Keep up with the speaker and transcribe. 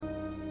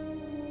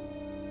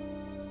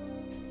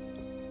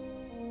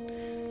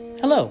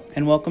Hello,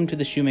 and welcome to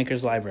the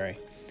Shoemaker's Library.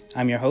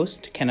 I'm your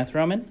host, Kenneth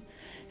Roman,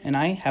 and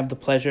I have the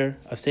pleasure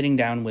of sitting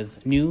down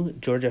with new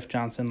George F.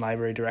 Johnson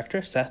Library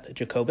Director Seth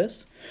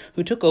Jacobus,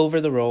 who took over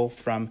the role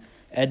from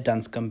Ed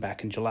Dunscombe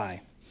back in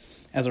July.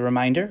 As a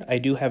reminder, I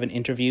do have an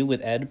interview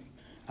with Ed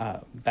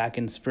back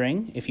in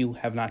spring if you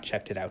have not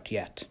checked it out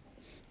yet.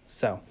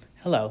 So,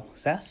 hello,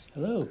 Seth.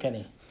 Hello,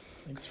 Kenny.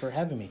 Thanks for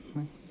having me.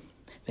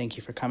 Thank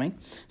you for coming.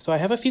 So I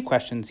have a few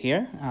questions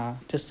here,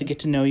 just to get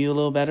to know you a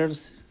little better, to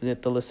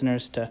get the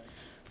listeners to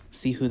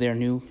see who their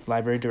new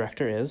library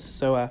director is.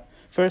 So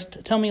first,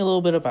 tell me a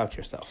little bit about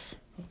yourself.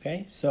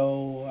 Okay,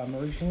 so I'm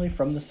originally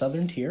from the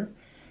Southern Tier.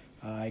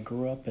 I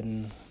grew up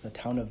in the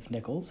town of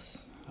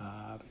Nichols,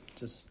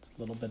 just a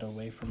little bit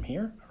away from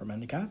here, from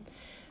Endicott.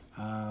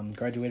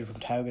 Graduated from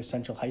Tioga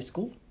Central High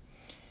School,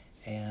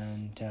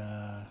 and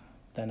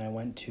then I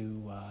went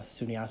to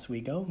SUNY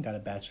Oswego and got a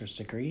bachelor's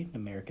degree in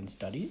American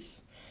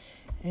Studies.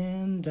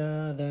 And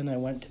then I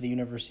went to the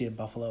University of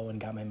Buffalo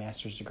and got my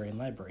master's degree in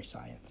library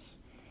science.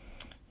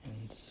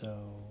 And so,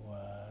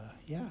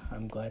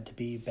 I'm glad to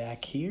be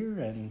back here,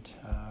 and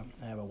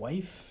I have a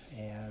wife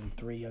and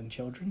 3 young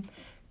children,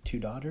 2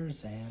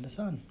 daughters and a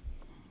son.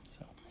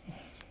 So,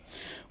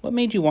 What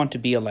made you want to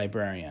be a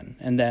librarian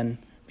and then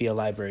be a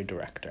library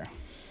director?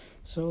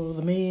 So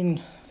the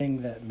main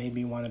thing that made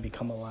me want to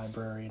become a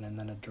librarian and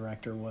then a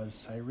director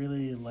was I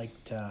really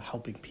liked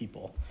helping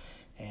people,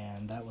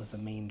 and that was the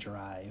main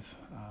drive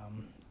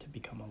to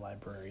become a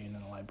librarian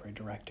and a library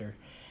director.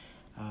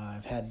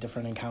 I've had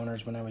different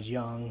encounters when I was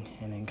young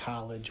and in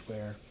college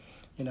where,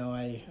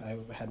 I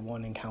had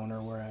one encounter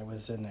where I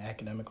was in the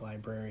academic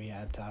library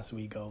at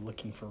Oswego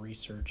looking for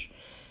research,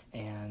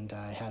 and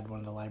I had one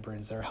of the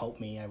librarians there help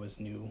me. I was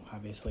new,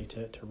 obviously,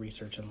 to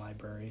research in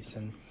libraries,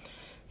 and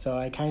so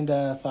I kind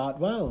of thought,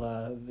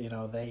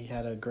 they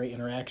had a great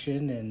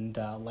interaction and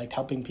liked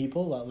helping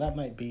people. Well, that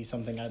might be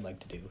something I'd like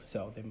to do.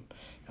 So they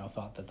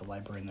thought that the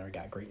librarian there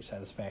got great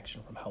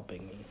satisfaction from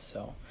helping me.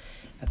 So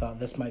I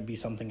thought this might be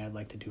something I'd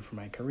like to do for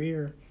my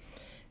career.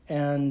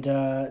 And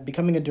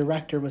becoming a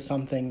director was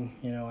something,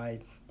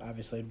 I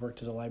obviously had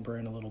worked as a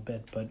librarian a little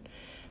bit, but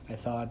I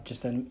thought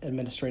just the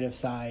administrative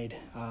side,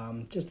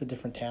 just the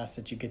different tasks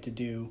that you get to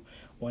do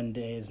one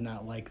day is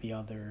not like the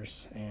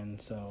others.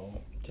 And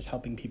so just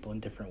helping people in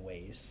different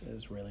ways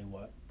is really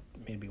what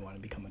made me want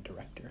to become a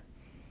director.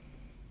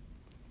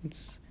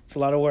 It's a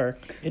lot of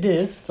work. It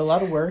is. It's a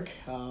lot of work.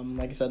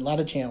 Like I said, a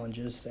lot of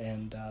challenges,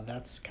 and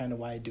that's kind of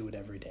why I do it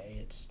every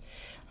day.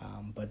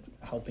 But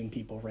helping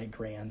people write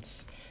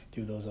grants,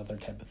 do those other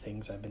type of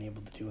things I've been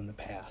able to do in the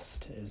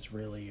past is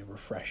really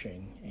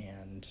refreshing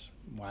and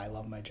why I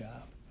love my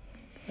job.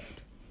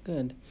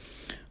 Good.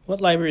 What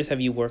libraries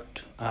have you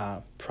worked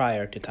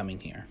prior to coming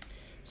here?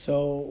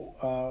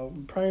 So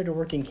prior to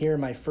working here,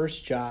 my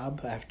first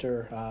job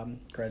after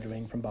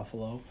graduating from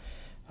Buffalo,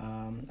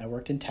 I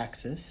worked in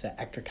Texas at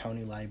Ector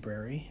County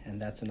Library,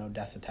 and that's in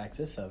Odessa,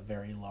 Texas, a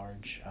very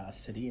large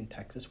city in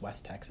Texas,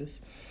 West Texas.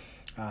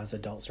 I was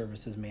adult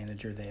services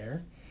manager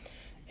there.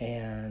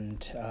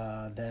 And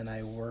then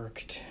I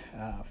worked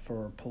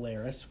for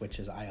Polaris, which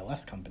is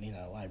ILS company,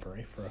 not a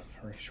library,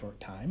 for a short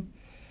time.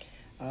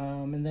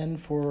 And then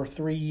for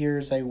 3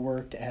 years, I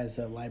worked as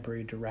a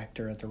library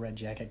director at the Red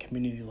Jacket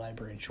Community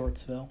Library in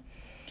Shortsville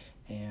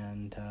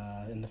and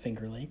in the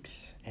Finger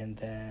Lakes. And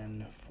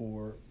then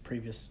for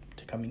previous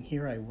to coming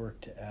here, I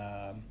worked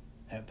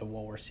at the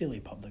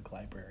Woolworth-Sealy Public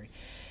Library,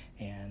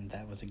 and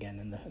that was again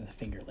in the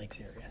Finger Lakes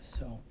area.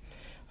 So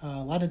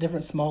a lot of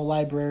different small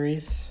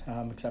libraries,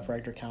 except for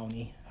Ector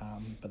County,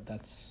 but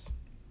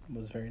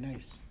was very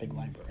nice, big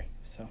library.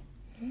 So.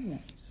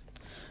 Nice.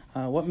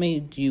 What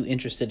made you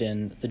interested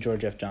in the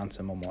George F.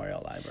 Johnson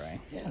Memorial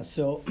Library? Yeah,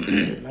 so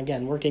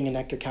again, working in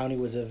Ector County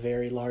was a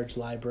very large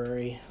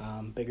library,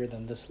 bigger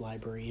than this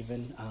library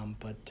even,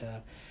 but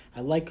I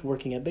like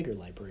working at bigger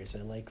libraries.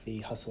 I like the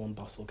hustle and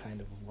bustle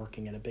kind of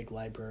working at a big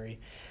library,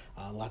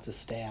 lots of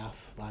staff,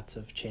 lots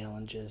of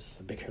challenges.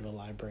 The bigger the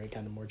library,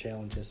 kind of more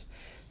challenges.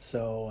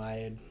 So I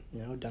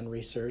had, done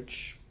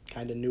research,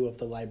 kind of knew of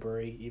the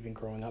library, even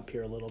growing up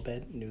here a little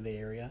bit, knew the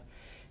area,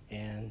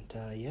 and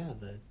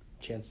the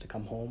chance to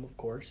come home, of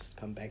course,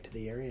 come back to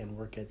the area and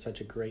work at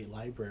such a great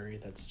library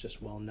that's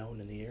just well known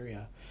in the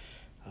area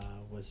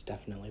was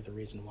definitely the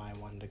reason why I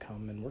wanted to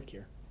come and work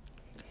here.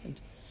 Good.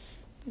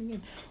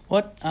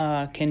 What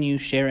can you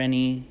share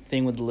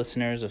anything with the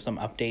listeners of some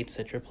updates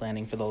that you're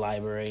planning for the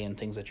library and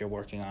things that you're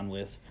working on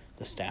with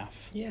the staff?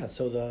 Yeah,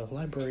 so the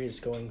library is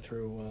going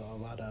through a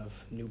lot of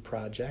new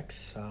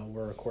projects.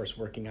 We're, of course,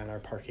 working on our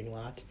parking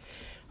lot,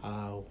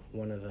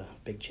 one of the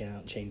big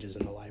changes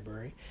in the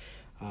library.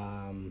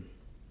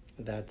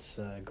 That's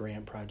a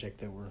grant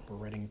project that we're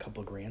writing a couple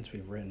of grants.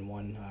 We've written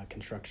one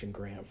construction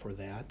grant for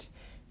that,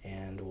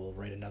 and we'll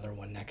write another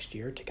one next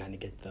year to kind of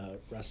get the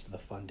rest of the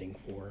funding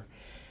for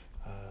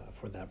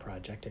that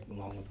project,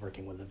 along with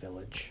working with the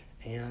village.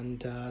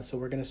 And so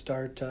we're going to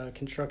start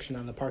construction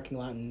on the parking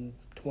lot in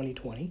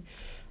 2020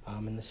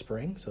 in the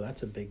spring, so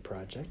that's a big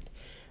project.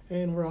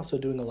 And we're also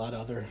doing a lot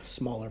of other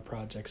smaller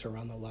projects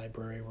around the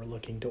library. We're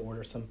looking to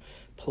order some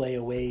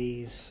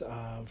playaways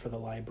for the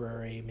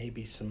library,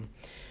 maybe some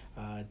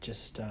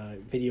just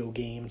video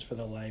games for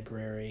the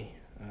library.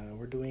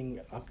 We're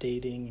doing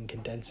updating and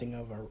condensing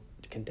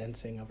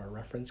of our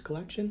reference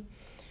collection,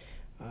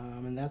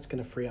 and that's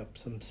going to free up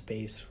some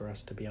space for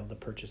us to be able to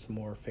purchase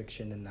more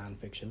fiction and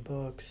nonfiction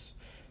books,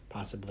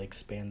 possibly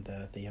expand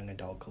the young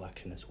adult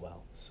collection as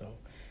well. So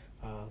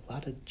a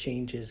lot of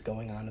changes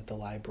going on at the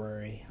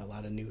library, a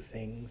lot of new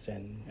things,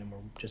 and we're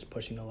just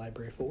pushing the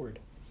library forward.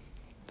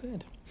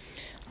 Good.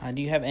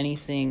 Do you have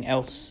anything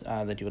else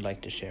that you would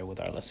like to share with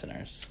our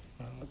listeners?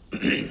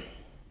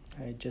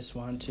 I just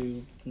want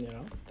to,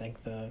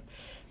 thank the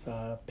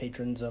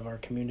patrons of our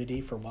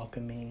community for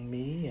welcoming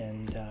me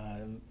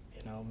and,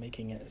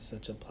 making it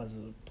such a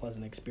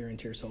pleasant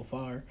experience here so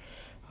far.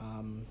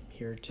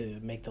 Here to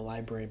make the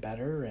library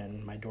better,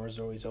 and my doors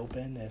are always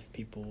open if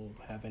people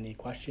have any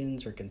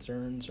questions or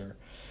concerns or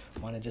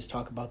want to just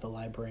talk about the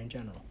library in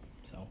general.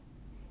 So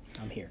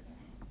I'm here.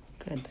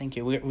 Good, thank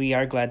you. We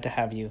are glad to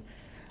have you.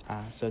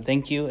 So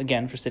thank you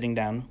again for sitting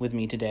down with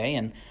me today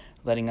and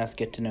letting us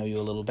get to know you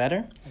a little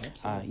better.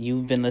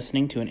 You've been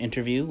listening to an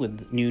interview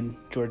with new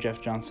George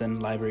F.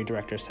 Johnson Library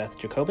Director Seth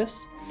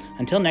Jacobus.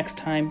 Until next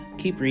time,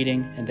 keep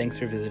reading, and thanks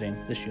for visiting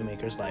the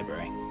Shoemaker's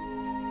Library.